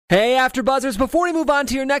Hey, AfterBuzzers, before we move on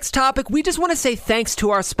to your next topic, we just want to say thanks to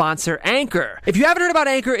our sponsor, Anchor. If you haven't heard about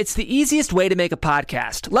Anchor, it's the easiest way to make a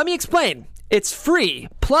podcast. Let me explain. It's free.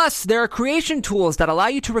 Plus, there are creation tools that allow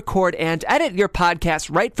you to record and edit your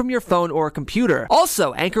podcast right from your phone or computer.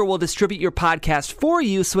 Also, Anchor will distribute your podcast for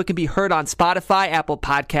you so it can be heard on Spotify, Apple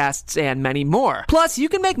Podcasts, and many more. Plus, you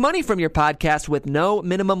can make money from your podcast with no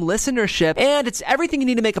minimum listenership, and it's everything you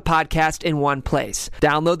need to make a podcast in one place.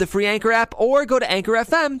 Download the free Anchor app or go to Anchor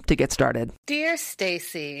FM to get started. Dear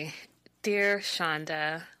Stacy, dear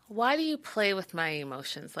Shonda, why do you play with my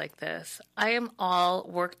emotions like this? I am all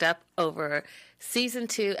worked up over Season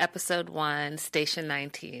 2, Episode 1, Station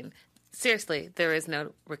 19. Seriously, there is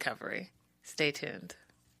no recovery. Stay tuned.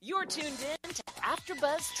 You're tuned in to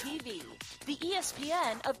AfterBuzz TV, the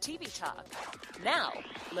ESPN of TV talk. Now,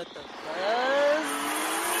 let the buzz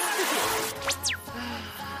begin.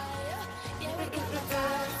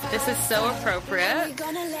 This is so appropriate.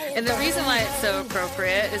 And the reason why it's so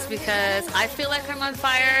appropriate is because I feel like I'm on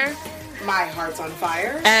fire. My heart's on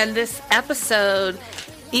fire. And this episode,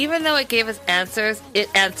 even though it gave us answers, it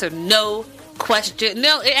answered no question.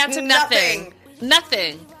 No, it answered nothing.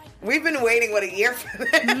 Nothing. We've been waiting, a year for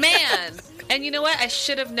this? Man. And you know what? I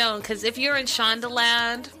should have known, because if you're in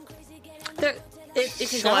Shondaland, it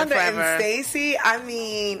can go on Shonda forever. and Stacey, I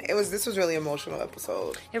mean, this was really emotional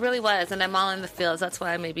episode. It really was, and I'm all in the feels. That's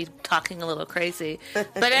why I may be talking a little crazy.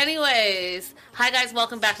 But anyways, hi guys,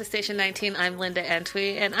 welcome back to Station 19. I'm Linda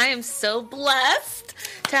Antwi, and I am so blessed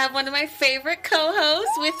to have one of my favorite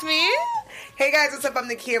co-hosts with me. Hey guys, what's up? I'm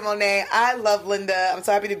Nakia Monet. I love Linda. I'm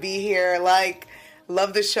so happy to be here.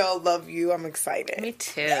 Love the show, love you. I'm excited. Me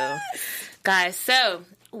too. Yes. Guys, so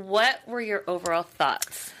what were your overall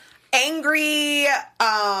thoughts? Angry,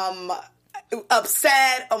 upset,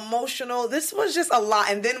 emotional. This was just a lot.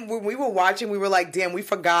 And then when we were watching, we were like, damn, we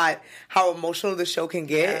forgot how emotional the show can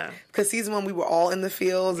get. Because season 1, we were all in the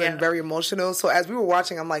fields and very emotional. So as we were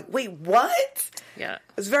watching, I'm like, wait, what? Yeah.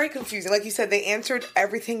 It's very confusing. Like you said, they answered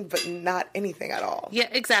everything but not anything at all. Yeah,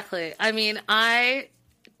 exactly. I mean, I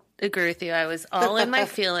agree with you. I was all in my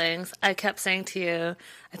feelings. I kept saying to you,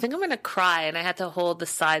 I think I'm going to cry, and I had to hold the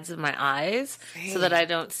sides of my eyes so that I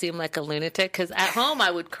don't seem like a lunatic, because at home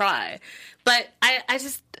I would cry. But I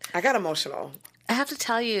got emotional. I have to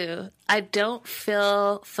tell you, I don't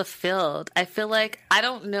feel fulfilled. I feel like I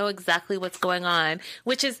don't know exactly what's going on,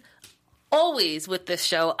 which is always with this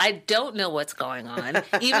show. I don't know what's going on,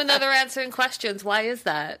 even though they're answering questions. Why is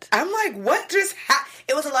that? I'm like, what just happened?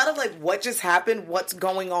 It was a lot of like, what just happened? What's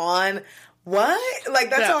going on? What? Like,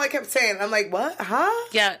 that's all I kept saying. I'm like, what? Huh?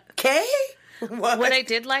 Yeah. Okay? What I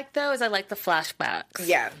did like, though, is I like the flashbacks.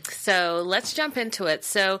 Yeah. So let's jump into it.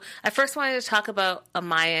 So I first wanted to talk about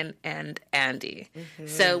Amaya and Andy. Mm-hmm.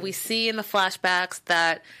 So we see in the flashbacks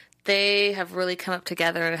that they have really come up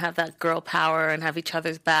together and have that girl power and have each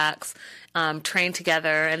other's backs, train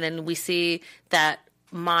together. And then we see that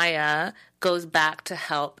Maya goes back to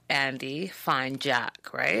help Andy find Jack,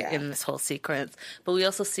 right? Yeah. In this whole sequence. But we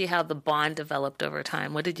also see how the bond developed over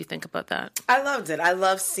time. What did you think about that? I loved it. I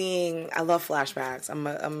love flashbacks.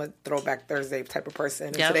 I'm a throwback Thursday type of person.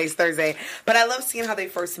 And today's Thursday. But I love seeing how they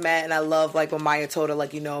first met. And I love like when Maya told her,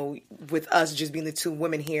 like, you know, with us just being the two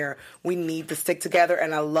women here, we need to stick together.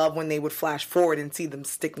 And I love when they would flash forward and see them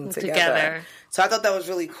sticking together. So I thought that was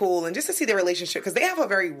really cool. And just to see their relationship, because they have a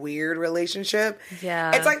very weird relationship.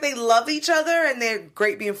 Yeah. It's like they love each other and they're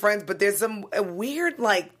great being friends, but there's some weird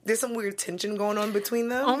tension going on between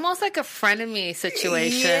them. Almost like a frenemy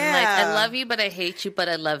situation. Yeah. Like, I love you, but I hate you, but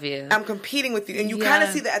I love you. I'm competing with you. And you kind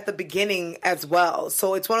of see that at the beginning as well.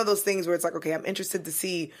 So it's one of those things where it's like, okay, I'm interested to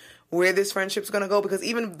see where this friendship's going to go, because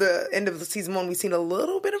even the end of season 1, we've seen a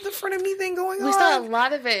little bit of the frenemy thing going on. We saw a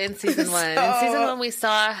lot of it in season 1. In season 1, we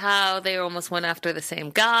saw how they almost went after the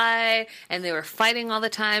same guy, and they were fighting all the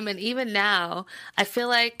time. And even now, I feel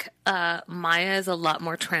like Maya is a lot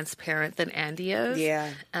more transparent than Andy is. Yeah.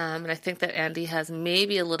 And I think that Andy has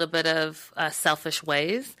maybe a little bit of selfish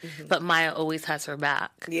ways, but Maya always has her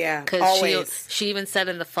back. Yeah, because she even said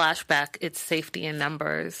in the flashback, it's safety in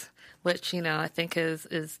numbers. Which, you know, I think is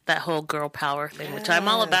that whole girl power thing, which I'm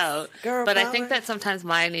all about. But I think that sometimes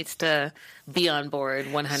Maya needs to be on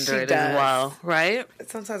board 100 as well, right?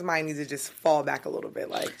 Sometimes Maya needs to just fall back a little bit,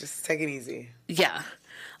 like, just take it easy. Yeah.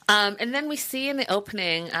 And then we see in the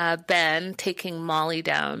opening Ben taking Molly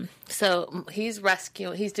down. So he's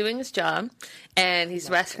doing his job, and he's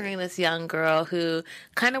rescuing this young girl who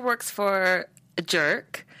kind of works for a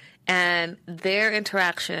jerk, and their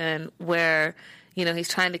interaction where, you know, he's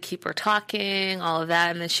trying to keep her talking, all of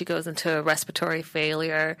that, and then she goes into a respiratory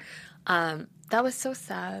failure. That was so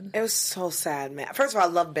sad. It was so sad, man. First of all,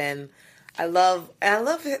 I love Ben. I love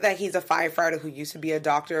that he's a firefighter who used to be a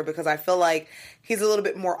doctor, because I feel like he's a little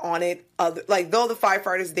bit more on it. Like, though the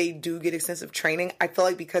firefighters, they do get extensive training, I feel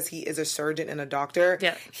like because he is a surgeon and a doctor,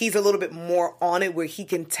 he's a little bit more on it, where he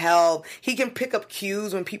can tell, he can pick up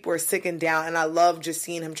cues when people are sick and down. And I love just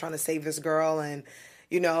seeing him trying to save this girl and,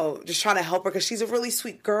 you know, just trying to help her, because she's a really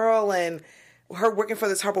sweet girl, and her working for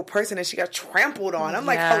this horrible person, and she got trampled on. I'm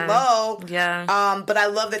like, hello. Yeah. But I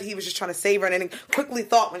love that he was just trying to save her, and then quickly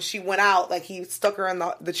thought when she went out, like, he stuck her in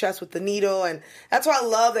the chest with the needle, and that's why I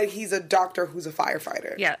love that he's a doctor who's a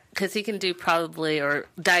firefighter. Yeah, because he can do probably, or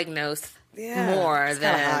diagnose more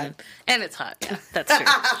than... And it's hot. Yeah, that's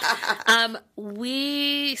true.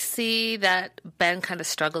 We see that Ben kind of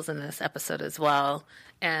struggles in this episode as well.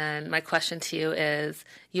 And my question to you is,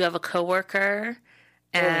 you have a coworker...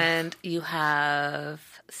 and you have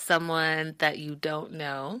someone that you don't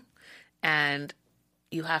know, and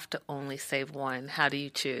you have to only save one. How do you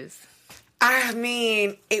choose? I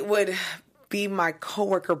mean, it would be my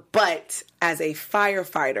coworker, but as a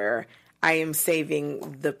firefighter, I am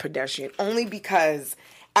saving the pedestrian. Only because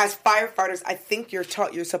as firefighters, I think you're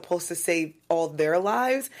taught you're supposed to save all their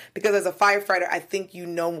lives. Because as a firefighter, I think you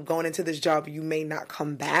know going into this job, you may not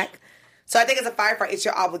come back. So I think as a firefighter, it's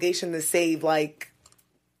your obligation to save, like,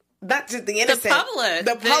 not just the innocent. The public.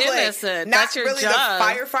 The innocent. Not That's your really job. The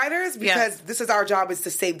firefighters, because this is our job, is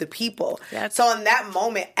to save the people. Yes. So in that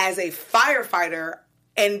moment, as a firefighter,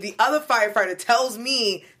 and the other firefighter tells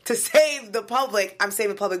me to save the public, I'm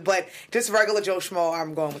saving the public. But just regular Joe Schmo,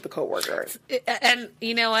 I'm going with the coworker. And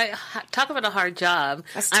you know what? Talk about a hard job.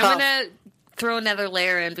 That's tough. I'm going to throw another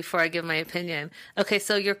layer in before I give my opinion. Okay,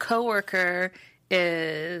 so your coworker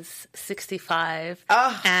is 65,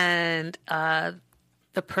 and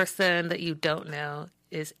the person that you don't know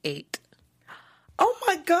is 8. Oh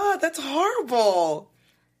my God, that's horrible.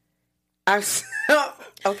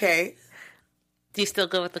 Okay. Do you still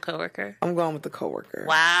go with the coworker? I'm going with the coworker.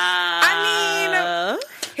 Wow. I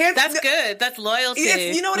mean, that's good. That's loyalty.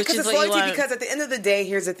 You know what? Because it's loyalty. Because at the end of the day,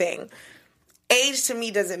 here's the thing. Age to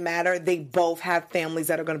me doesn't matter. They both have families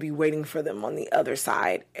that are going to be waiting for them on the other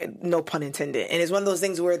side. No pun intended. And it's one of those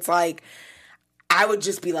things where it's like, I would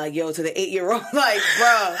just be like, yo, to the 8-year-old, like,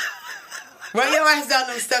 bro, run your ass down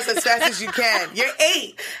them steps as fast as you can. You're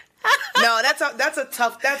 8. No, that's a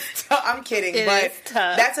tough. I'm kidding, but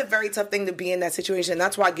that's a very tough thing to be in that situation.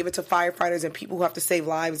 That's why I give it to firefighters and people who have to save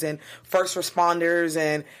lives, and first responders,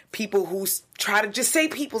 and people who try to just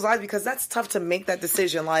save people's lives, because that's tough to make that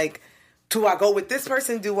decision. Like, do I go with this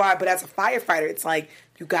person? Do I? But as a firefighter, it's like,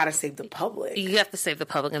 you got to save the public. You have to save the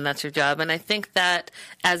public, and that's your job. And I think that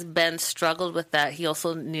as Ben struggled with that, he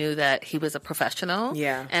also knew that he was a professional.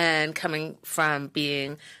 Yeah. And coming from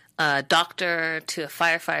being a doctor to a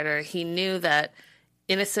firefighter, he knew that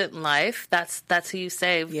innocent life, that's who you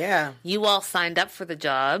save. Yeah. You all signed up for the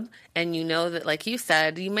job, and you know that, like you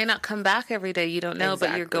said, you may not come back every day. You don't know,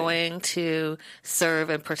 but you're going to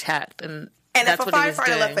serve and protect. And if a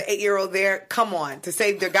firefighter left an 8-year-old there, come on, to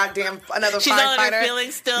save their goddamn another She's firefighter. She's on her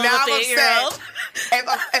feelings still now with the 8-year-old.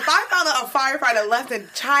 If I found out a firefighter left a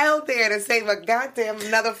child there to save a goddamn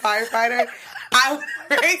another firefighter, I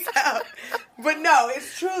would raise up. But no,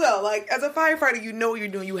 it's true though. Like, as a firefighter, you know what you're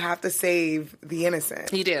doing. You have to save the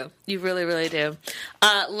innocent. You do. You really, really do.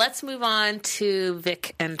 Let's move on to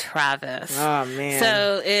Vic and Travis. Oh, man.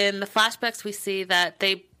 So in the flashbacks, we see that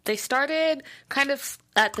they started kind of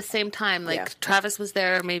at the same time. Like, Travis was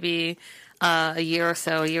there maybe a year or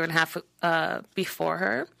so, a year and a half before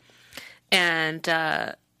her. And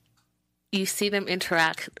you see them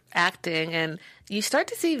acting, and you start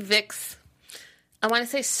to see Vic's, I want to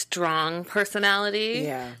say, strong personality.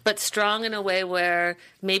 Yeah. But strong in a way where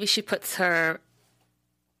maybe she puts her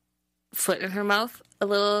foot in her mouth a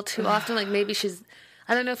little too often. Like, maybe she's,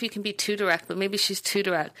 I don't know if you can be too direct, but maybe she's too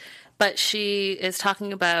direct. But she is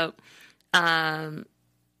talking about,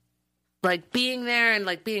 like, being there and,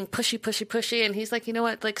 like, being pushy. And he's like, you know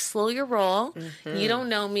what? Like, slow your roll. Mm-hmm. You don't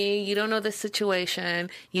know me. You don't know this situation.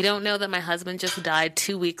 You don't know that my husband just died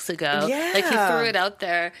 2 weeks ago. Yeah. Like, he threw it out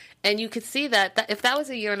there. And you could see that if that was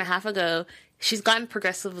a year and a half ago, she's gotten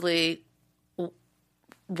progressively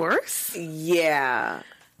worse. Yeah.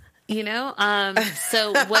 You know?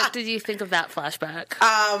 So what did you think of that flashback?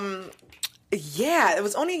 Yeah, it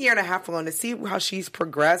was only a year and a half ago, and to see how she's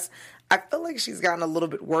progressed, I feel like she's gotten a little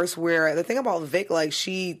bit worse, where the thing about Vic, like,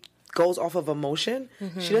 she goes off of emotion.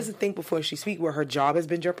 Mm-hmm. She doesn't think before she speaks, where her job has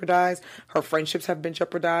been jeopardized, her friendships have been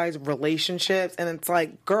jeopardized, relationships, and it's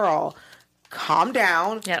like, girl, calm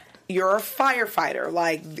down. Yep. You're a firefighter.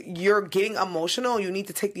 Like, you're getting emotional. You need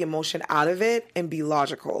to take the emotion out of it and be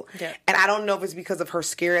logical. Yeah. And I don't know if it's because of her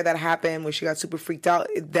scare that happened when she got super freaked out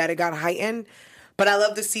that it got heightened. But I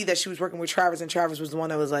love to see that she was working with Travis, and Travis was the one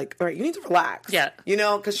that was like, all right, you need to relax. Yeah. You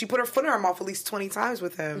know, because she put her foot in her mouth at least 20 times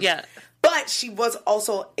with him. Yeah. But she was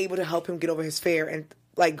also able to help him get over his fear and,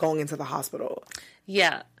 like, going into the hospital.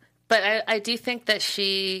 Yeah. But I do think that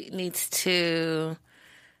she needs to...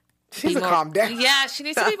 She needs to calm down. Yeah, she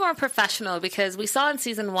needs to be more professional, because we saw in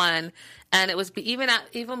season 1, and it was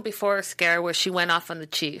even before her scare where she went off on the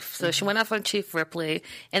chief. So she went off on Chief Ripley,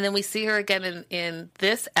 and then we see her again in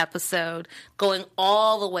this episode going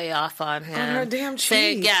all the way off on him. On her damn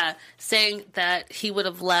chief. Saying that he would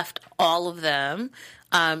have left all of them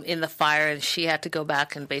in the fire, and she had to go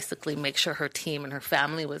back and basically make sure her team and her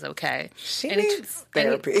family was okay. She needs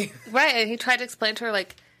therapy. Right, and he tried to explain to her,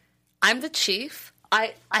 like, I'm the chief.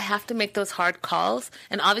 I have to make those hard calls,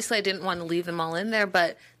 and obviously I didn't want to leave them all in there,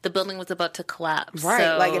 but the building was about to collapse. Right,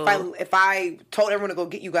 so... like if I told everyone to go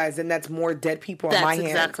get you guys, then that's more dead people on my hands.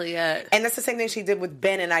 That's exactly it. And that's the same thing she did with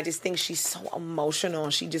Ben, and I just think she's so emotional.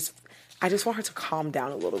 I just want her to calm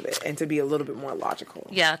down a little bit and to be a little bit more logical.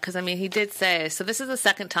 Yeah, because, I mean, he did say, so this is the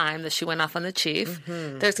second time that she went off on the chief.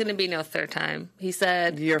 Mm-hmm. There's going to be no third time. He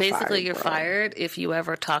said, you're fired if you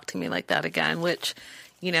ever talk to me like that again, which...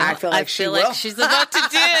 You know, I feel like she's about to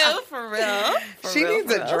do, for real. She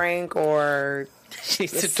needs a drink or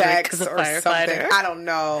sex or something. I don't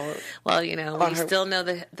know. Well, you know, we still know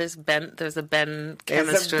that there's a Ben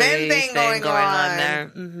chemistry thing going on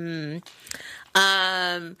there.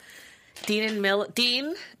 Mm-hmm.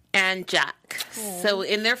 Dean and Jack. Aww. So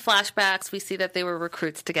in their flashbacks, we see that they were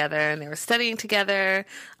recruits together and they were studying together.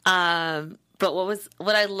 But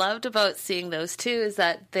what I loved about seeing those two is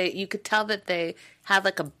that you could tell that they had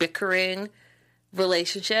like a bickering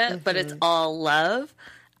relationship, but it's all love.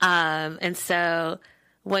 And so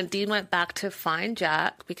when Dean went back to find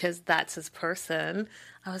Jack, because that's his person,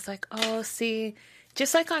 I was like, oh, see,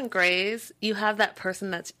 just like on Grey's, you have that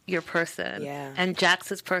person that's your person. Yeah. And Jack's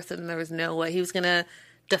his person. There was no way he was going to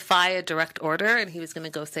defy a direct order, and he was going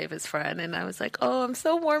to go save his friend. And I was like, oh, I'm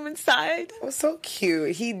so warm inside. It was so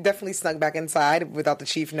cute. He definitely snuck back inside without the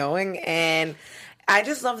chief knowing. And I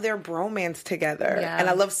just love their bromance together. Yeah. And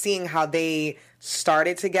I love seeing how they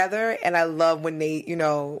started together. And I love when they, you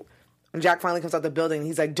know, when Jack finally comes out the building,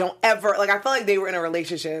 he's like, don't ever, like, I felt like they were in a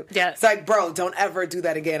relationship. Yeah. It's like, bro, don't ever do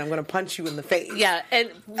that again. I'm going to punch you in the face. Yeah, and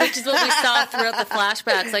which is what we saw throughout the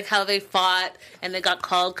flashbacks, like how they fought and they got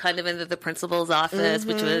called kind of into the principal's office,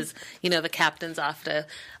 which was, you know, the captain's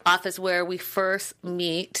office where we first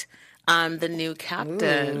meet the new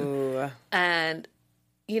captain. Ooh. And,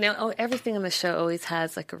 you know, everything in the show always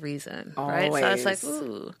has like a reason, right? So I was like,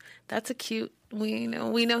 ooh, that's a cute. We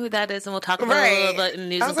know who that is, and we'll talk about it a little bit in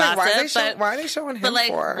news and gossip. Why are they showing him? But like,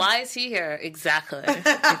 for? Why is he here? Exactly.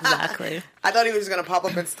 I thought he was going to pop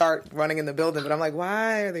up and start running in the building, but I'm like,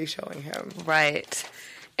 why are they showing him? Right.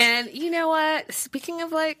 And you know what? Speaking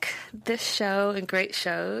of like this show and great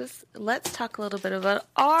shows, let's talk a little bit about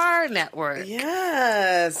our network.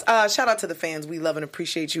 Yes. Shout out to the fans. We love and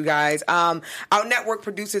appreciate you guys. Our network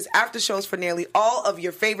produces after shows for nearly all of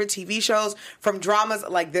your favorite TV shows, from dramas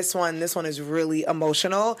like this one. This one is really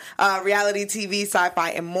emotional. Reality TV,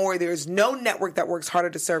 sci-fi, and more. There's no network that works harder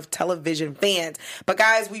to serve television fans. But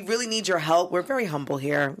guys, we really need your help. We're very humble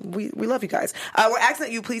here. We love you guys. We're asking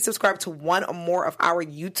that you please subscribe to one or more of our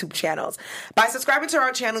YouTube channels. By subscribing to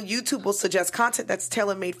our channel, YouTube will suggest content that's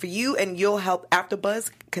tailor-made for you, and you'll help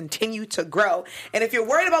AfterBuzz continue to grow. And if you're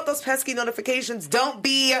worried about those pesky notifications, don't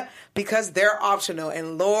be, because they're optional.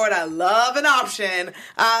 And Lord, I love an option.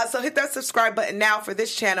 So hit that subscribe button now for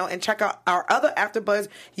this channel, and check out our other AfterBuzz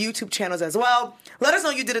YouTube channels as well. Let us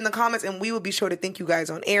know you did in the comments, and we will be sure to thank you guys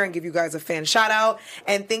on air and give you guys a fan shout out.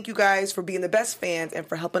 And thank you guys for being the best fans and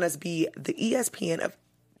for helping us be the ESPN of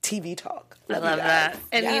TV talk. I love that.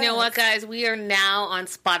 And you know what, guys? We are now on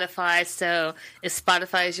Spotify. So if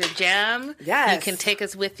Spotify is your jam, you can take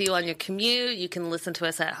us with you on your commute. You can listen to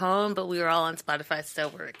us at home, but we are all on Spotify. So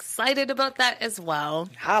we're excited about that as well.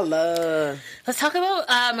 Holla. Let's talk about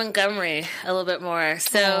Montgomery a little bit more.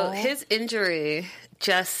 So his injury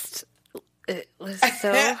it was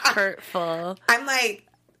so hurtful. I'm like,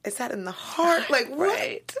 is that in the heart? Like, what?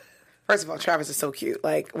 Right. First of all, Travis is so cute.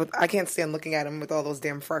 Like, I can't stand looking at him with all those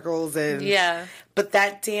damn freckles. But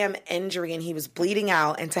that damn injury, and he was bleeding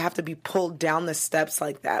out, and to have to be pulled down the steps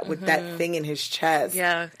like that with that thing in his chest.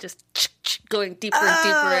 Yeah, just going deeper and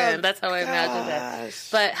deeper in. That's how I imagined it.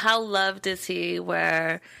 But how loved is he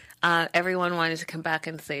where everyone wanted to come back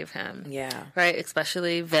and save him. Yeah. Right?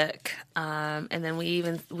 Especially Vic. And then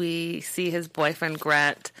we see his boyfriend,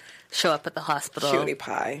 Grant, show up at the hospital. Cutie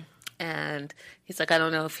pie. And he's like, I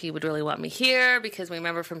don't know if he would really want me here, because we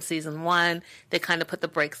remember from season 1, they kind of put the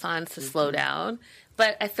brakes on to slow down.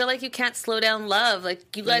 But I feel like you can't slow down love.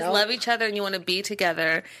 Like, you guys love each other and you want to be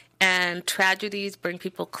together. And tragedies bring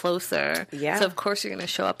people closer. Yeah. So, of course, you're going to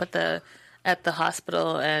show up at the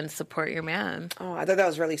hospital and support your man. Oh, I thought that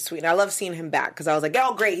was really sweet. And I love seeing him back, because I was like,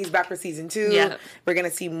 oh, great, he's back for season 2. Yeah. We're going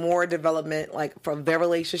to see more development, like, from their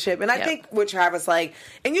relationship. And I think with Travis, like,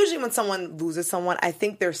 and usually when someone loses someone, I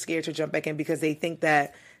think they're scared to jump back in because they think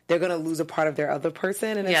that they're going to lose a part of their other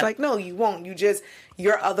person. And it's like, no, you won't.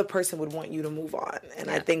 Your other person would want you to move on. And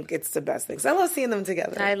I think it's the best thing. So I love seeing them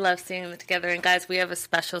together. I love seeing them together. And guys, we have a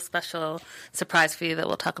special surprise for you that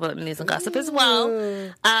we'll talk about in News and Gossip as well.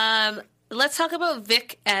 Let's talk about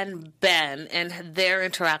Vic and Ben and their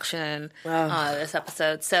interaction this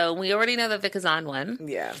episode. So we already know that Vic is on one.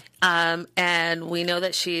 Yeah. And we know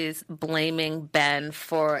that she's blaming Ben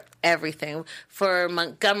for everything. For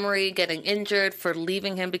Montgomery getting injured, for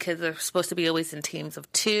leaving him because they're supposed to be always in teams of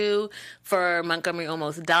 2, for Montgomery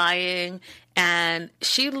almost dying. And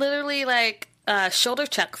she literally, like, shoulder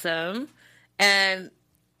checks him and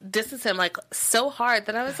disses him, like, so hard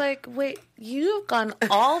that I was like, wait, you've gone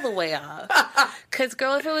all the way off. Because,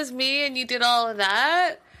 girl, if it was me and you did all of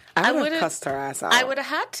that, I would have cussed her ass out. I would have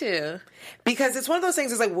had to. Because it's one of those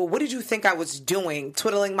things, it's like, well, what did you think I was doing?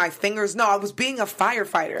 Twiddling my fingers? No, I was being a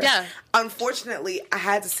firefighter. Yeah. Unfortunately, I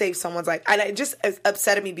had to save someone's life. And it just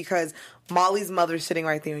upset me because Molly's mother's sitting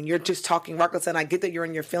right there and you're just talking reckless, and I get that you're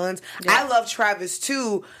in your feelings. Yeah. I love Travis,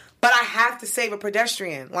 too. But I have to save a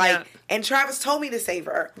pedestrian. Like, and Travis told me to save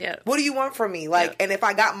her. Yeah. What do you want from me? Like, and if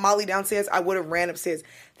I got Molly downstairs, I would have ran upstairs.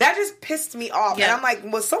 That just pissed me off. Yeah. And I'm like,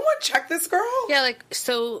 will someone check this girl? Yeah, like,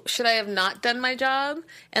 so should I have not done my job?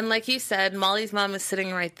 And like you said, Molly's mom is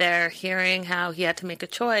sitting right there hearing how he had to make a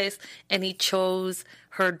choice, and he chose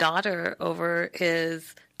her daughter over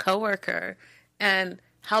his coworker. And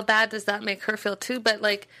how bad does that make her feel too? But,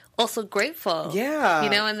 like, also grateful. Yeah. You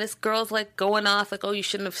know, and this girl's, like, going off, like, oh, you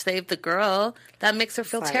shouldn't have saved the girl. That makes her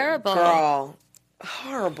feel terrible. Girl.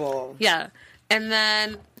 Horrible. Yeah. And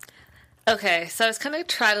then, okay, so I was kind of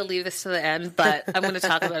trying to leave this to the end, but I'm going to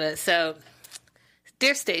talk about it. So,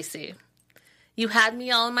 dear Stacey, you had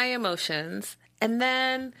me all in my emotions, and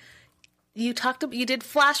then you did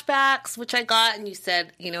flashbacks, which I got, and you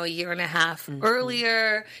said, you know, a year and a half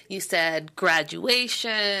earlier. You said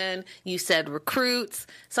graduation. You said recruits.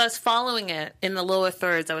 So I was following it in the lower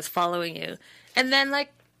thirds. I was following you. And then,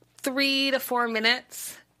 like, 3 to 4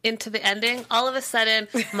 minutes into the ending, all of a sudden,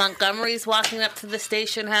 Montgomery's walking up to the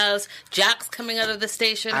station house. Jack's coming out of the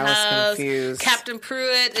station house. I was confused. Captain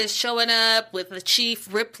Pruitt is showing up with the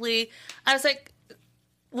Chief Ripley. I was like,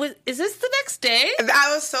 is this the next day?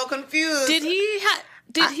 I was so confused. Did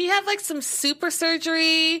he have like some super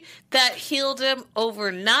surgery that healed him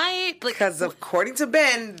overnight? Because according to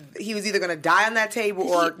Ben, he was either going to die on that table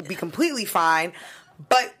or be completely fine.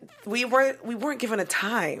 But we weren't given a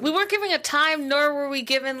time. We weren't given a time, nor were we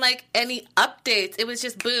given like any updates. It was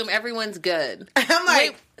just boom, everyone's good. I'm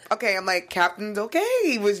like, okay. I'm like, Captain's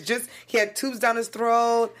okay. He had tubes down his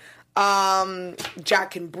throat.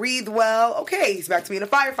 Jack can breathe well. Okay, he's back to being a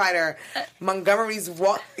firefighter. Montgomery's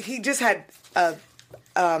he just had a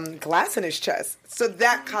glass in his chest, so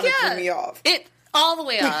that kind of threw me off. It all the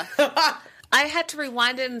way off. I had to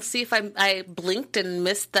rewind it and see if I blinked and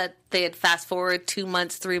missed that they had fast forward 2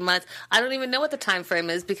 months, 3 months. I don't even know what the time frame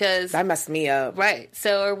is because that messed me up. Right.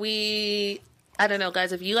 So are we? I don't know,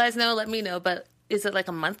 guys. If you guys know, let me know. But is it like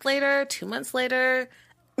a month later, 2 months later?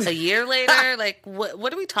 A year later? Like,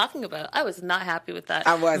 what are we talking about? I was not happy with that.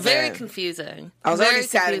 I wasn't. Very confusing. I was already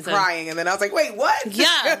sad and crying, and then I was like, wait, what?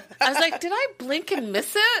 Yeah. I was like, did I blink and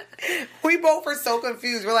miss it? We both were so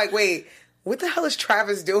confused. We're like, wait, what the hell is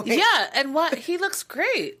Travis doing? Yeah, and what? He looks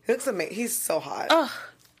great. He looks amazing. He's so hot. Oh.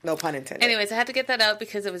 No pun intended. Anyways, I had to get that out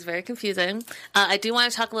because it was very confusing. I do want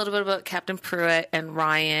to talk a little bit about Captain Pruitt and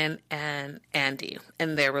Ryan and Andy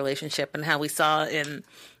and their relationship and how we saw in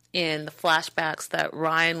the flashbacks that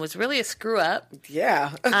Ryan was really a screw-up.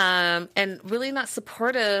 Yeah. And really not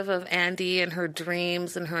supportive of Andy and her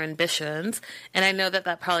dreams and her ambitions. And I know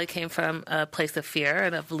that probably came from a place of fear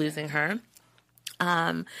and of losing her.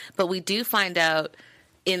 But we do find out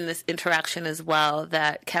in this interaction as well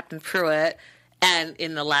that Captain Pruitt, and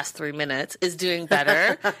in the last 3 minutes, is doing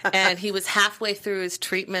better. And he was halfway through his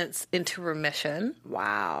treatments into remission.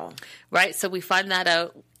 Wow. Right? So we find that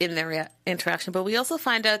out in their interaction. But we also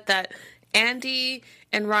find out that Andy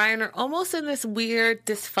and Ryan are almost in this weird,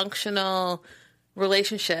 dysfunctional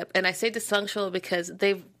relationship. And I say dysfunctional because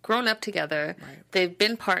they've grown up together. Right. They've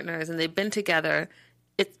been partners and they've been together.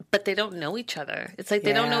 But they don't know each other. It's like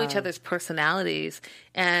they don't know each other's personalities.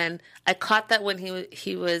 And I caught that when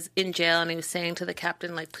he was in jail and he was saying to the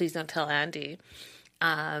captain, like, please don't tell Andy.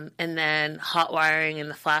 And then hot wiring in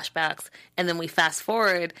the flashbacks. And then we fast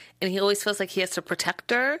forward and he always feels like he has to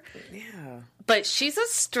protect her. Yeah. But she's a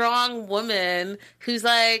strong woman who's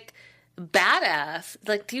like badass.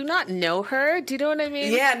 Like, do you not know her? Do you know what I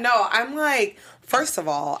mean? Yeah, no, I'm like, first of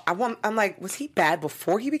all, I'm like, was he bad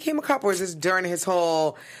before he became a cop, or is this during his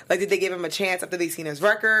whole, like, did they give him a chance after they seen his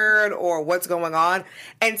record, or what's going on?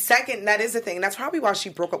 And second, that is the thing. That's probably why she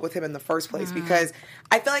broke up with him in the first place, because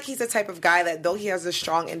I feel like he's the type of guy that, though he has a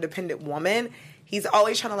strong, independent woman, he's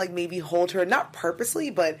always trying to, like, maybe hold her, not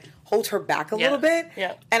purposely, but hold her back a little bit.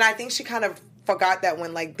 Yeah. And I think she kind of forgot that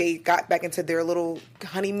when, like, they got back into their little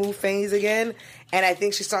honeymoon phase again. And I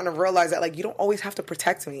think she's starting to realize that, like, you don't always have to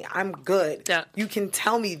protect me. I'm good. Yeah. You can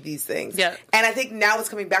tell me these things. Yeah. And I think now it's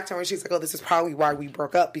coming back to her and she's like, oh, this is probably why we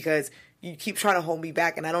broke up, because you keep trying to hold me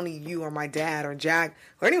back and I don't need you or my dad or Jack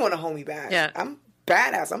or anyone to hold me back. Yeah. I'm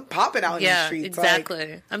badass. I'm popping out in the streets.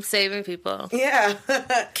 Exactly. Like, I'm saving people. Yeah.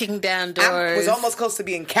 Kicking down doors. I was almost close to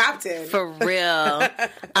being captain. For real.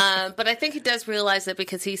 But I think he does realize it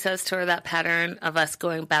because he says to her that pattern of us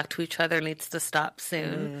going back to each other needs to stop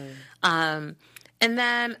soon. And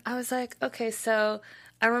then I was like, okay, so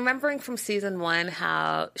I'm remembering from season 1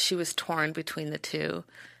 how she was torn between the two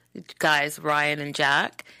guys, Ryan and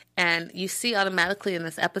Jack. And you see automatically in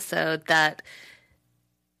this episode that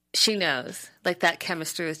she knows, like, that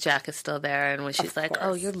chemistry with Jack is still there. And when she's like,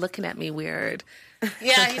 oh, you're looking at me weird.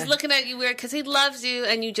 Yeah, he's looking at you weird because he loves you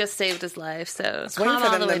and you just saved his life. So it's waiting for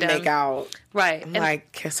them to make out. Right. I'm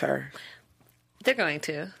like, kiss her. They're going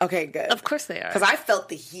to. Okay, good. Of course they are. Because I felt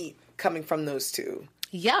the heat coming from those two.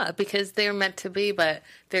 Yeah, because they're meant to be, but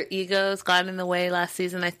their egos got in the way last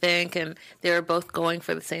season, I think, and they were both going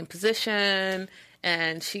for the same position.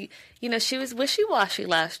 And she was wishy-washy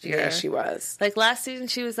last year. Yeah, she was. Like, last season,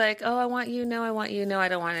 she was like, oh, I want you. No, I want you. No, I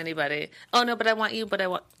don't want anybody. Oh, no, but I want you, but I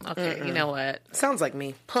want... Okay, You know what? Sounds like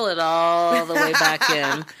me. Pull it all the way back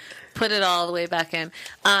in. Put it all the way back in.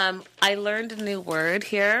 I learned a new word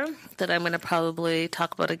here that I'm going to probably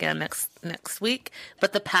talk about again next week,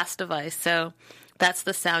 but the pass device. So... that's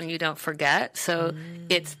the sound you don't forget. So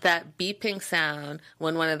it's that beeping sound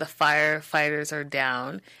when one of the firefighters are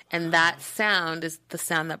down. And that sound is the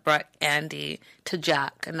sound that brought Andy to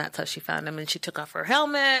Jack. And that's how she found him. And she took off her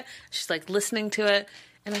helmet. She's, like, listening to it.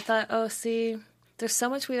 And I thought, oh, see, there's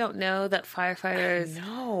so much we don't know that firefighters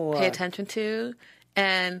pay attention to.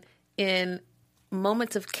 And in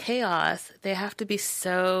moments of chaos, they have to be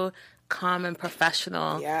so calm and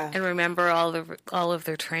professional and remember all of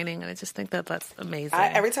their training, and I just think that that's amazing.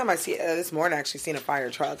 Every time I see this morning I actually seen a fire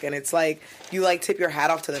truck, and it's like you, like, tip your hat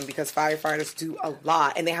off to them because firefighters do a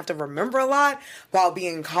lot and they have to remember a lot while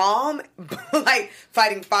being calm, like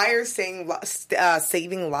fighting fires, saving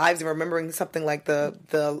lives, and remembering something like the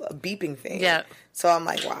beeping thing. Yeah. So I'm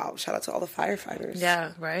like, wow, shout out to all the firefighters.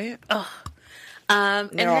 Yeah, right. Oh,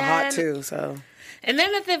 they're all hot too. So. And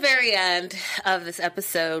then at the very end of this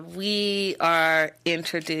episode, we are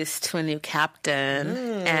introduced to a new captain.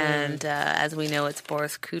 And as we know, it's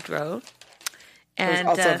Boris Kudrow. And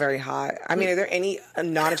who's also very hot. I mean, are there any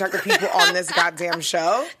non-attractive people on this goddamn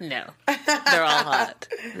show? No. They're all hot.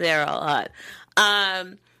 They're all hot.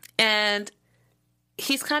 And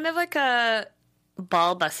he's kind of like a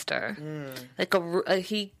ball buster. Like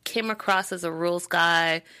he came across as a rules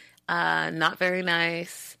guy, not very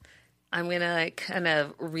nice. I'm going to, like, kind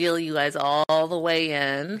of reel you guys all the way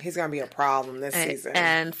in. He's going to be a problem this season.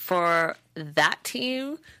 And for that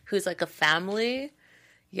team, who's like a family,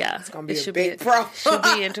 it's going to be a big problem. Should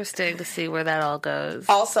be interesting to see where that all goes.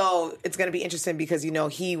 Also, it's going to be interesting because,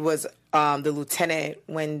 he was the lieutenant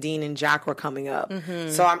when Dean and Jack were coming up.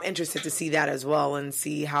 So I'm interested to see that as well and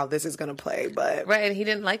see how this is going to play. But right, and he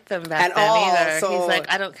didn't like them back then either. So he's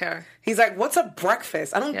like, I don't care. He's like, what's a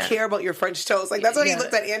breakfast? I don't care about your French toast. Like, that's when he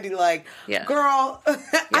looked at Andy like, girl,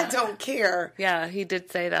 I don't care. Yeah, he did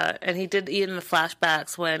say that. And he did eat in the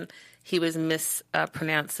flashbacks when he was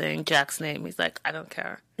mispronouncing Jack's name. He's like, I don't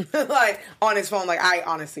care. Like, on his phone, like, I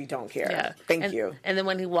honestly don't care. Yeah. Thank you. And then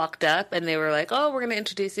when he walked up and they were like, oh, we're going to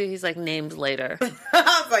introduce you, he's like, names later.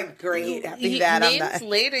 I was like, great. Happy that names I'm not.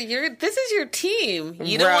 Later? This is your team.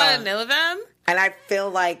 You don't want to know them? And I feel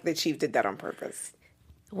like the Chief did that on purpose.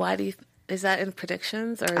 Why do you... Is that in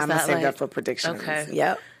predictions? Or is I'm going to save that for predictions. Okay.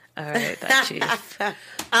 Yep. All right, that Chief.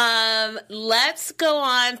 Let's go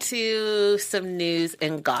on to some news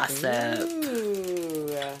and gossip.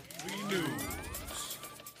 Ooh.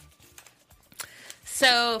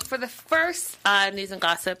 So for the first news and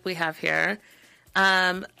gossip we have here,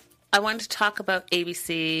 I wanted to talk about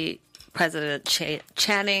ABC President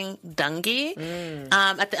Channing Dungey.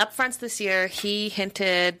 At the upfronts this year, he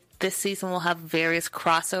hinted this season will have various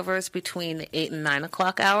crossovers between the 8 and 9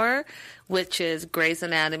 o'clock hour, which is Grey's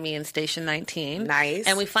Anatomy and Station 19. Nice.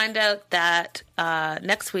 And we find out that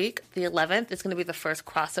next week, the 11th, is going to be the first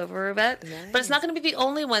crossover event. Nice. But it's not going to be the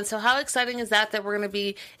only one. So how exciting is that we're going to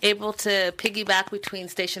be able to piggyback between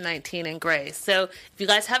Station 19 and Grey's? So if you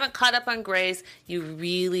guys haven't caught up on Grey's, you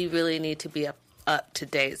really, really need to be up to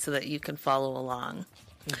date so that you can follow along.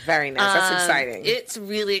 Very nice. That's exciting. It's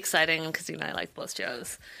really exciting because, I like both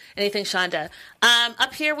shows. Anything Shonda.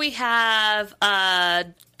 Up here we have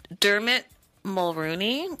Dermot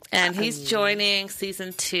Mulroney, and he's joining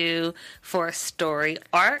season 2 for a story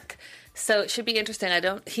arc. So it should be interesting.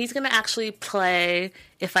 He's going to actually play,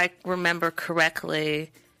 if I remember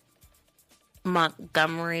correctly,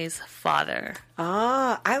 Montgomery's father.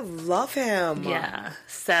 I love him. Yeah.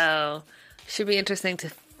 So should be interesting to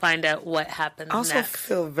find out what happens I also next.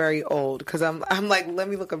 feel very old because I'm like, let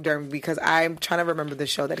me look up Dermot because I'm trying to remember the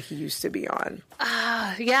show that he used to be on.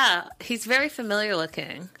 Yeah, he's very familiar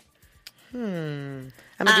looking. I'm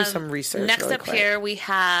gonna do some research. Next really up quick. here, we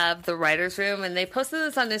have the writer's room, and they posted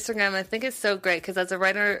this on Instagram. I think it's so great because as a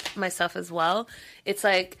writer myself as well, it's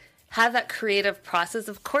like have that creative process.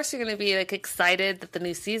 Of course, you're going to be like excited that the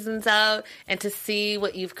new season's out and to see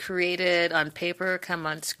what you've created on paper come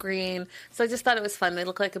on screen. So I just thought it was fun. They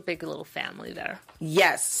look like a big little family there.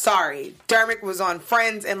 Yes, sorry. Dermot was on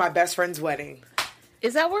Friends and my best friend's wedding.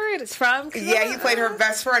 Is that where it's from? Yeah, he played her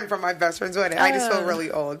best friend from my best friend's wedding. I just feel really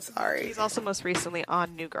old. Sorry. He's also most recently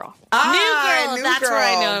on New Girl. New Girl. New That's Girl.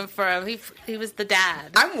 where I know him from. He was the dad.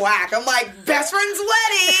 I'm whack. I'm like, best friend's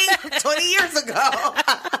wedding 20 years ago.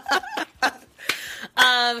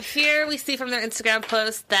 Here we see from their Instagram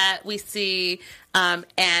post that we see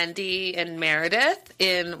Andy and Meredith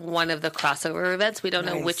in one of the crossover events. We don't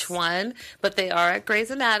know which one, but they are at Grey's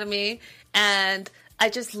Anatomy. And I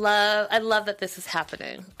love that this is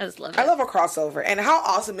happening. I just love it. I love a crossover. And how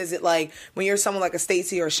awesome is it, like, when you're someone like a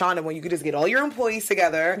Stacey or a Shonda, when you could just get all your employees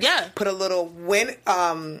together, put a little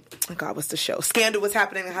what's the show? Scandal was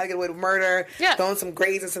happening and How to Get Away with Murder, throwing some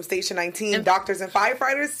Grey's and some Station 19, and Doctors and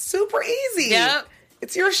Firefighters, super easy. Yep.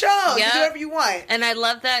 It's your show. Yep. You do whatever you want. And I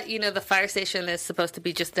love that, the fire station is supposed to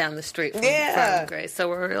be just down the street from Grey's. So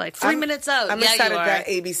we're like 3 minutes out. I'm excited that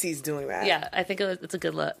ABC's doing that. Yeah, I think it's a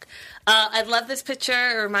good look. I love this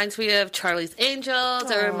picture. It reminds me of Charlie's Angels.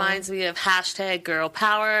 Aww. It reminds me of Girl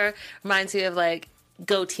Power. Reminds me of like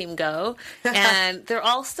Go Team Go. And they're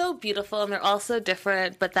all so beautiful and they're all so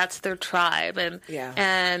different, but that's their tribe.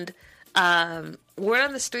 And word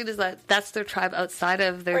on the street is that that's their tribe outside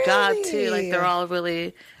of their job too. Like they're all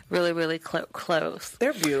really, really, really close.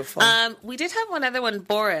 They're beautiful. We did have one other one,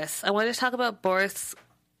 Boris. I wanted to talk about Boris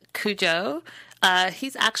Cujo.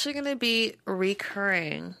 He's actually going to be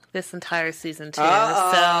recurring this entire season too.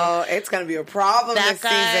 So it's going to be a problem this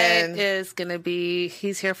season. That guy is going to be.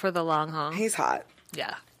 He's here for the long haul. He's hot.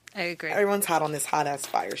 Yeah, I agree. Everyone's hot on this hot ass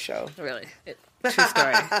fire show. Really. True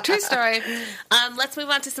story. True story. Let's move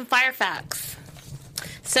on to some fire facts.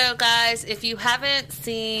 So, guys, if you haven't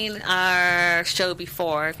seen our show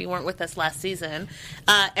before, if you weren't with us last season,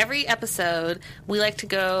 every episode we like to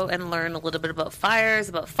go and learn a little bit about fires,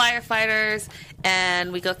 about firefighters,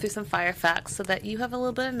 and we go through some fire facts so that you have a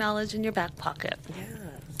little bit of knowledge in your back pocket. Yeah.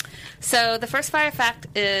 So the first fire fact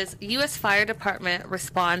is U.S. Fire Department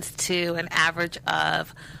responds to an average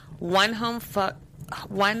of one home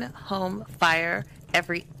fire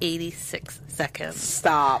every 86 seconds.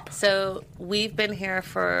 Stop. So we've been here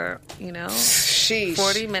for, Sheesh.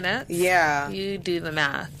 40 minutes. Yeah. You do the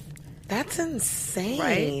math. That's insane.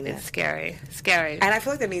 Right? It's scary. Scary. And I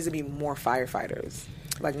feel like there needs to be more firefighters.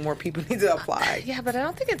 Like, more people need to apply. Yeah, but I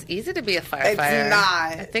don't think it's easy to be a firefighter. It's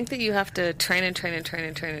not. I think that you have to train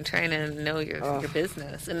and know your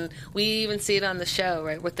business. And we even see it on the show,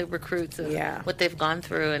 right, with the recruits and what they've gone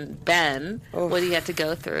through. And Ben, what he had to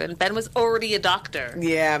go through. And Ben was already a doctor.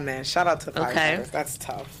 Yeah, man. Shout out to firefighters. Okay. That's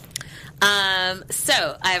tough.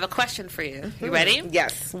 So, I have a question for you. You ready?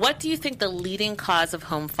 Yes. What do you think the leading cause of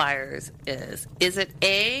home fires is? Is it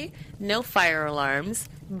A, no fire alarms,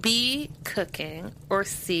 B, cooking, or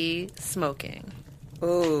C, smoking?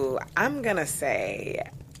 Ooh, I'm going to say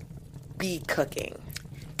B, cooking.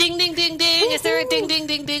 Ding, ding, ding, ding. Woo-hoo. Is there a ding, ding,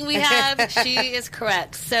 ding, ding we have? She is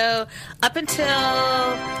correct. So up until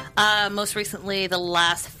most recently, the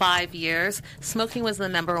last 5 years, smoking was the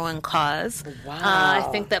number one cause. Wow. I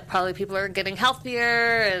think that probably people are getting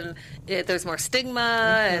healthier and there's more stigma.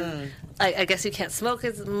 And I guess you can't smoke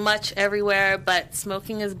as much everywhere, but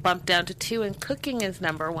smoking is bumped down to 2 and cooking is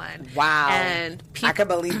number 1. Wow. And I can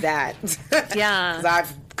believe that. Yeah. Because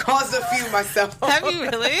I've caused a few myself. Have you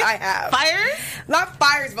really? I have. Fires? Not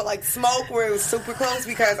fires, but like smoke where it was super close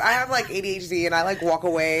because I have like ADHD and I like walk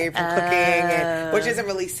away from cooking, which isn't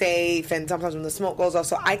really safe. And sometimes when the smoke goes off,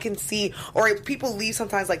 so I can see, or people leave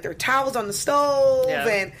sometimes like their towels on the stove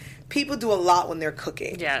and people do a lot when they're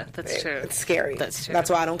cooking. Yeah, that's true. It's scary. That's true. That's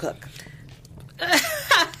why I don't cook.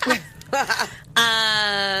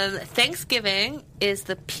 Thanksgiving is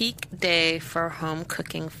the peak day for home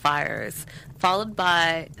cooking fires, followed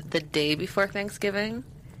by the day before Thanksgiving,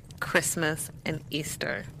 Christmas, and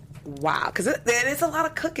Easter. Wow, because it is a lot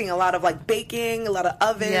of cooking, a lot of like baking, a lot of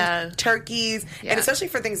ovens, turkeys, and especially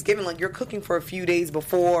for Thanksgiving, like you're cooking for a few days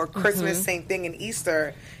before Christmas, same thing, and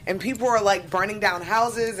Easter, and people are like burning down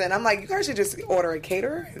houses, and I'm like, you guys should just order a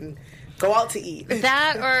caterer and go out to eat.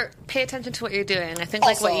 That or pay attention to what you're doing. I think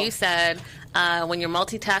like what you said, when you're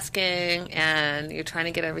multitasking and you're trying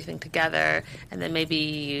to get everything together, and then maybe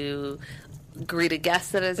you greet a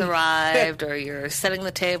guest that has arrived or you're setting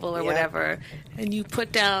the table or whatever, and you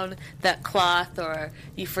put down that cloth or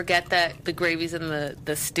you forget that the gravy's in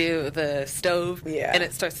the stove and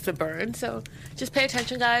it starts to burn. So just pay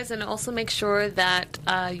attention, guys, and also make sure that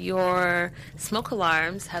your smoke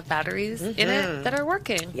alarms have batteries in it that are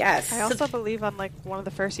working. Yes. I also believe on like one of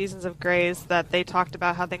the first seasons of Grey's that they talked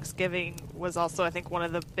about how Thanksgiving was also, I think, one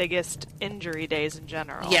of the biggest injury days in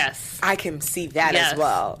general. Yes. I can see that as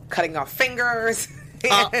well. Cutting off fingers.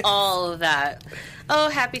 All of that. Oh,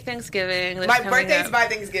 happy Thanksgiving. My birthday's by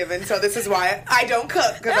Thanksgiving, so this is why I don't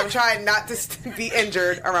cook, because I'm trying not to be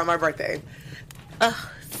injured around my birthday. Oh,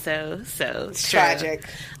 so tragic.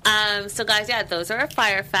 So guys, those are our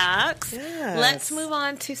fire facts. Yes. Let's move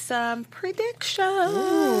on to some predictions.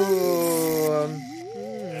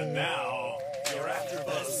 And now, your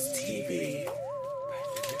AfterBuzz TV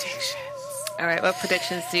predictions. All right, what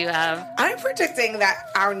predictions do you have? I'm predicting that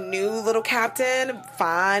our new little captain,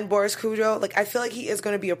 fine, Boris Kodjoe, like I feel like he is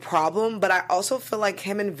going to be a problem, but I also feel like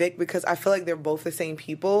him and Vic, because I feel like they're both the same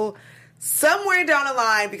people, somewhere down the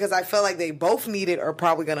line, because I feel like they both need it, are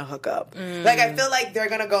probably going to hook up. Like, I feel like they're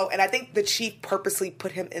going to go, and I think the chief purposely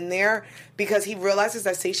put him in there because he realizes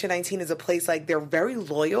that Station 19 is a place, like, they're very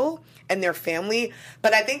loyal and their family,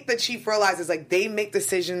 but I think the chief realizes, like, they make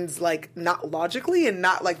decisions, like, not logically and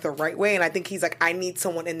not, like, the right way, and I think he's like, I need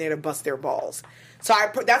someone in there to bust their balls. So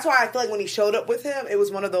that's why I feel like when he showed up with him, it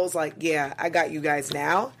was one of those, like, yeah, I got you guys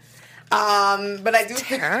now. But I do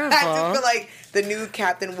feel like the new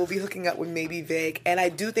captain will be hooking up with maybe Vic, and I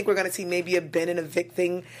do think we're going to see maybe a Ben and a Vic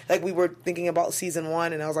thing like we were thinking about season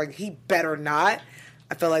 1, and I was like, he better not.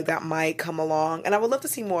 I feel like that might come along, and I would love to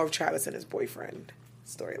see more of Travis and his boyfriend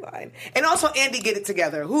storyline. And also Andy get it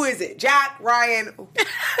together. Who is it? Jack? Ryan?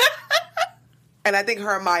 And I think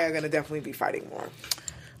her and Maya are going to definitely be fighting more.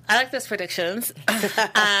 I like those predictions.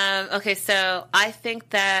 Okay, so I think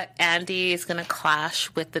that Andy is going to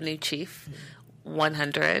clash with the new chief,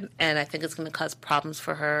 100, and I think it's going to cause problems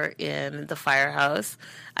for her in the firehouse.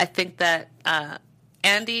 I think that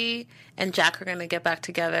Andy and Jack are going to get back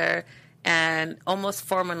together and almost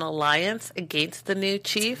form an alliance against the new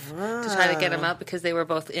chief to try to get him out, because they were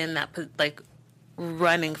both in that, like,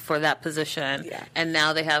 running for that position, and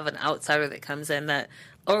now they have an outsider that comes in that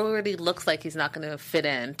already looks like he's not going to fit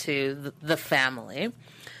into the family.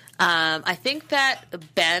 I think that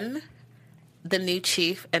Ben, the new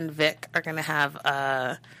chief, and Vic are going to have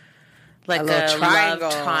a triangle. Love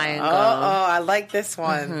triangle. Oh, I like this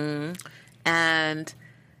one. Mm-hmm. And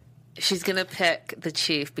she's going to pick the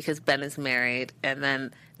chief because Ben is married, and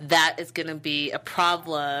then that is going to be a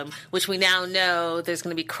problem, which we now know there's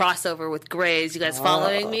going to be crossover with Grey's. You guys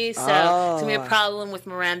following me? So it's going to be a problem with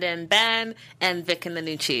Miranda and Ben and Vic and the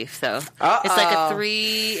new chief. So it's like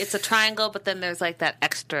it's a triangle, but then there's like that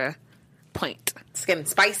extra point. It's getting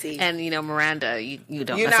spicy. And, Miranda, you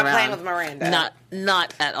don't You're mess not around. playing with Miranda.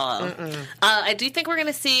 Not at all. I do think we're going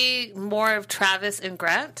to see more of Travis and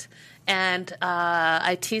Grant. And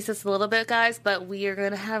I tease this a little bit, guys, but we are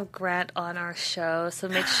going to have Grant on our show, so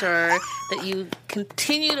make sure that you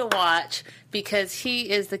continue to watch, because he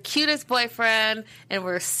is the cutest boyfriend, and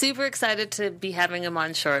we're super excited to be having him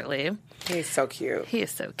on shortly. He's so cute. He is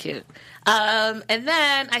so cute. And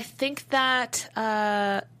then I think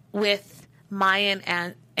that with Maya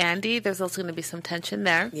and Andy, there's also going to be some tension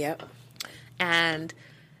there. Yep. And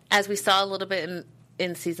as we saw a little bit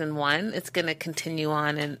in season 1, it's going to continue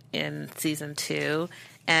on in season 2,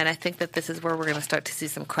 and I think that this is where we're going to start to see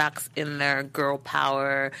some cracks in their girl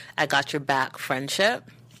power, I got your back friendship.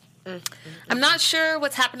 I'm not sure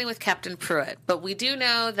what's happening with Captain Pruitt, but we do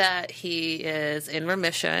know that he is in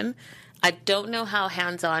remission. I don't know how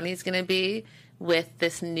hands-on he's going to be with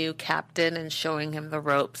this new captain and showing him the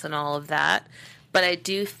ropes and all of that. But I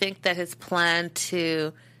do think that his plan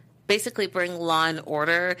to basically bring law and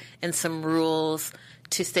order and some rules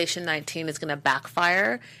to Station 19 is going to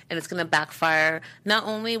backfire. And it's going to backfire not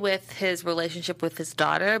only with his relationship with his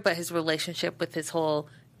daughter, but his relationship with his whole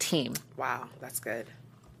team. Wow, that's good.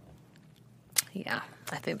 Yeah,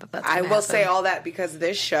 I think that's I will say all that because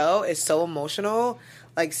this show is so emotional.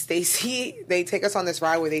 Like, Stacey, they take us on this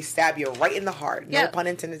ride where they stab you right in the heart. No pun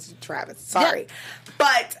intended to Travis. Sorry.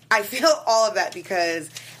 But I feel all of that because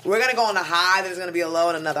we're going to go on a high, there's going to be a low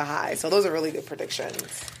and another high. So those are really good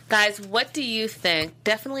predictions. Guys, what do you think?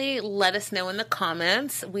 Definitely let us know in the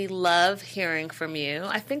comments. We love hearing from you.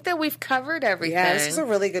 I think that we've covered everything. Yeah, this was a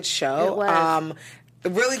really good show. It was. A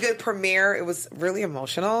really good premiere. It was really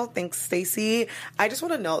emotional. Thanks, Stacey. I just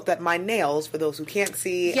want to note that my nails, for those who can't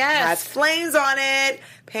see, has flames on it,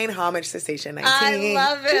 paying homage to Station 19. I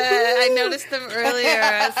love it. I noticed them earlier.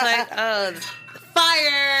 I was like, oh,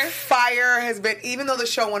 fire. Fire has been, even though the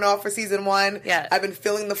show went off for season 1, I've been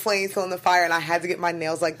feeling the flames, feeling the fire, and I had to get my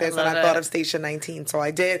nails like this, and I thought of Station 19, so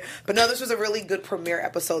I did. But no, this was a really good premiere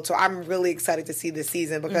episode, so I'm really excited to see this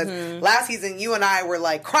season, because last season, you and I were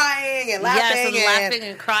like crying and laughing. Yes, laughing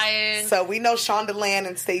and crying. So we know Shondaland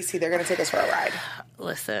and Stacey, they're going to take us for a ride.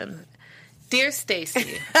 Listen, dear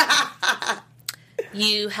Stacey,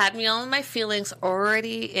 you had me all in my feelings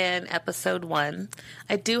already in episode 1.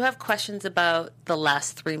 I do have questions about the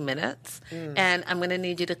last 3 minutes, and I'm going to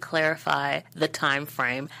need you to clarify the time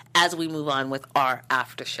frame as we move on with our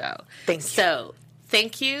after show.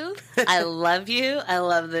 Thank you. I love you. I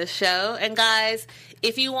love this show. And guys,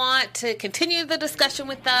 if you want to continue the discussion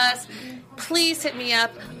with us, please hit me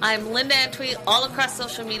up. I'm Linda Antwi all across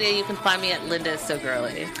social media. You can find me at Linda Is So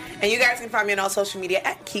Girly. And you guys can find me on all social media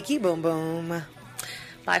at Kiki Boom Boom.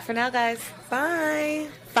 Bye for now, guys. Bye.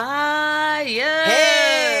 Bye. Yeah.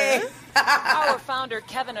 Hey. Our founder,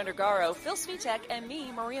 Kevin Undergaro, Phil Svitek, and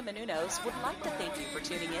me, Maria Menounos, would like to thank you for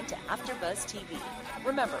tuning in to AfterBuzz TV.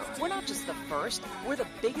 Remember, we're not just the first, we're the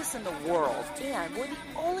biggest in the world, and we're the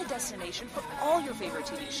only destination for all your favorite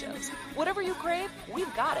TV shows. Whatever you crave,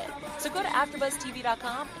 we've got it. So go to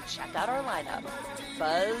AfterBuzzTV.com and check out our lineup.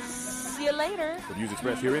 Buzz you later. The views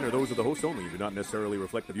expressed herein are those of the host only and do not necessarily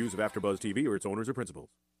reflect the views of AfterBuzz TV or its owners or principals.